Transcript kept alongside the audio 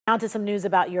Now to some news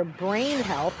about your brain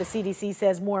health. The CDC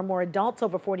says more and more adults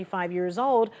over 45 years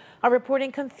old are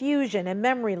reporting confusion and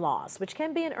memory loss, which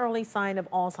can be an early sign of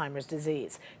Alzheimer's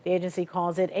disease. The agency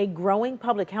calls it a growing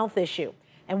public health issue,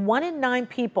 and 1 in 9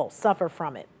 people suffer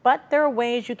from it. But there are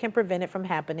ways you can prevent it from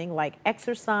happening, like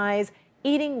exercise,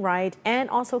 eating right,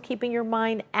 and also keeping your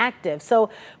mind active.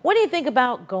 So what do you think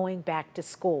about going back to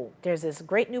school? There's this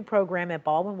great new program at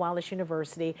Baldwin Wallace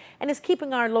University, and it's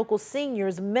keeping our local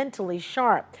seniors mentally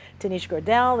sharp. Tanisha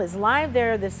Gordell is live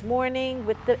there this morning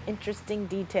with the interesting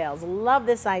details. Love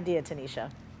this idea,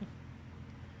 Tanisha.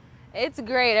 It's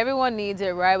great. Everyone needs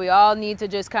it, right? We all need to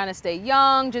just kind of stay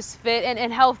young, just fit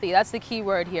and healthy. That's the key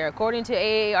word here. According to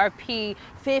AARP,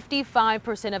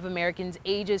 55% of Americans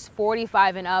ages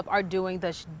 45 and up are doing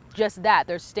just that.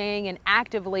 They're staying and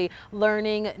actively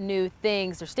learning new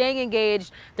things. They're staying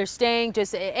engaged. They're staying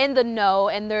just in the know,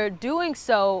 and they're doing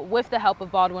so with the help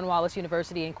of Baldwin Wallace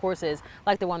University and courses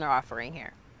like the one they're offering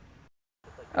here.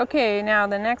 Okay, now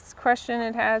the next question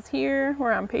it has here,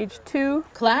 we're on page 2.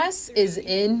 Class is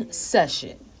in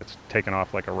session. It's taken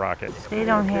off like a rocket. They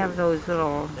don't have those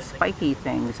little spiky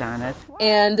things on it.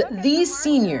 And these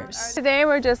seniors Today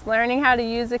we're just learning how to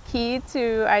use a key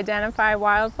to identify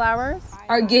wildflowers.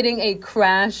 are getting a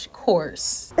crash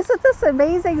course. Isn't this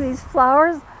amazing, these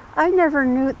flowers? I never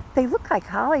knew, they look like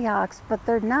hollyhocks, but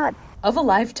they're not. Of a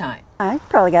lifetime. I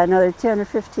probably got another 10 or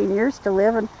 15 years to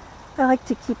live, and I like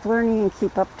to keep learning and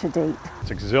keep up to date.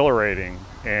 It's exhilarating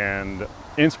and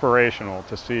inspirational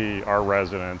to see our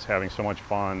residents having so much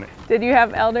fun. Did you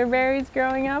have elderberries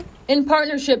growing up? In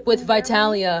partnership with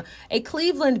Vitalia, a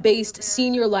Cleveland-based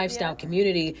senior lifestyle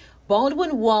community,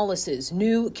 Baldwin Wallace's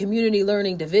new community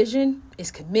learning division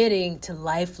is committing to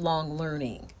lifelong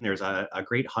learning. There's a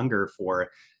great hunger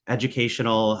for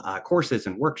educational courses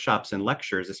and workshops and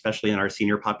lectures, especially in our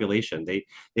senior population.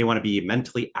 They want to be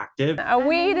mentally active. A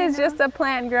weed is just a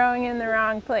plant growing in the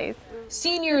wrong place.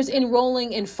 Seniors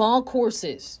enrolling in fall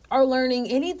courses are learning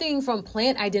anything from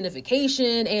plant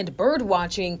identification and bird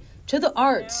watching to the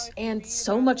arts and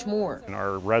so much more. And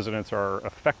our residents are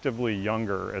effectively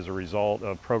younger as a result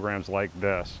of programs like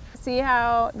this. See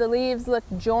how the leaves look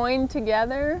joined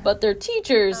together? But their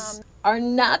teachers are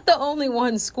not the only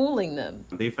ones schooling them.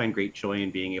 They find great joy in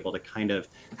being able to kind of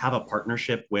have a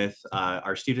partnership with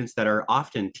our students that are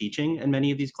often teaching in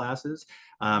many of these classes.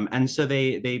 And so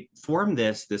they form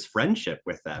this friendship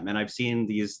with them. And I've seen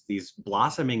these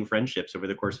blossoming friendships over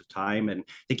the course of time, and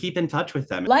they keep in touch with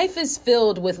them. Life is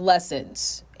filled with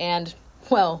lessons. And,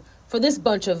 well, for this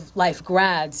bunch of life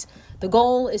grads, the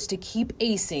goal is to keep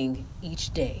acing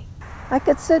each day. I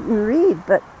could sit and read,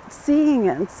 but seeing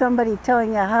it and somebody telling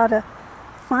you how to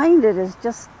find it is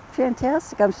just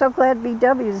fantastic. I'm so glad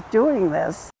BW is doing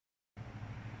this.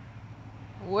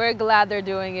 We're glad they're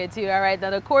doing it too. All right, now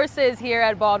the courses here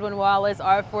at Baldwin Wallace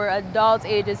are for adults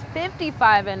ages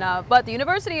 55 and up, but the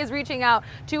university is reaching out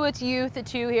to its youth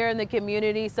too here in the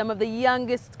community. Some of the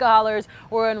youngest scholars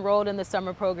were enrolled in the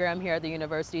summer program here at the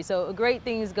university, so great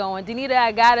things going. Danita,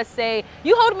 I gotta say,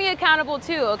 you hold me accountable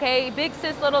too, okay? Big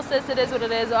sis, little sis, it is what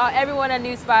it is. Everyone at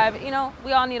News 5, you know,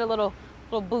 we all need a little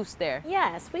boost there.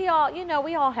 Yes, we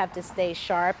all have to stay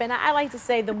sharp, and I like to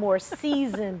say the more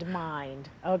seasoned mind,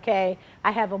 okay?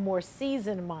 I have a more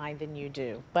seasoned mind than you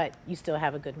do, but you still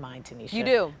have a good mind, Tanisha. You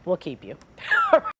do. We'll keep you.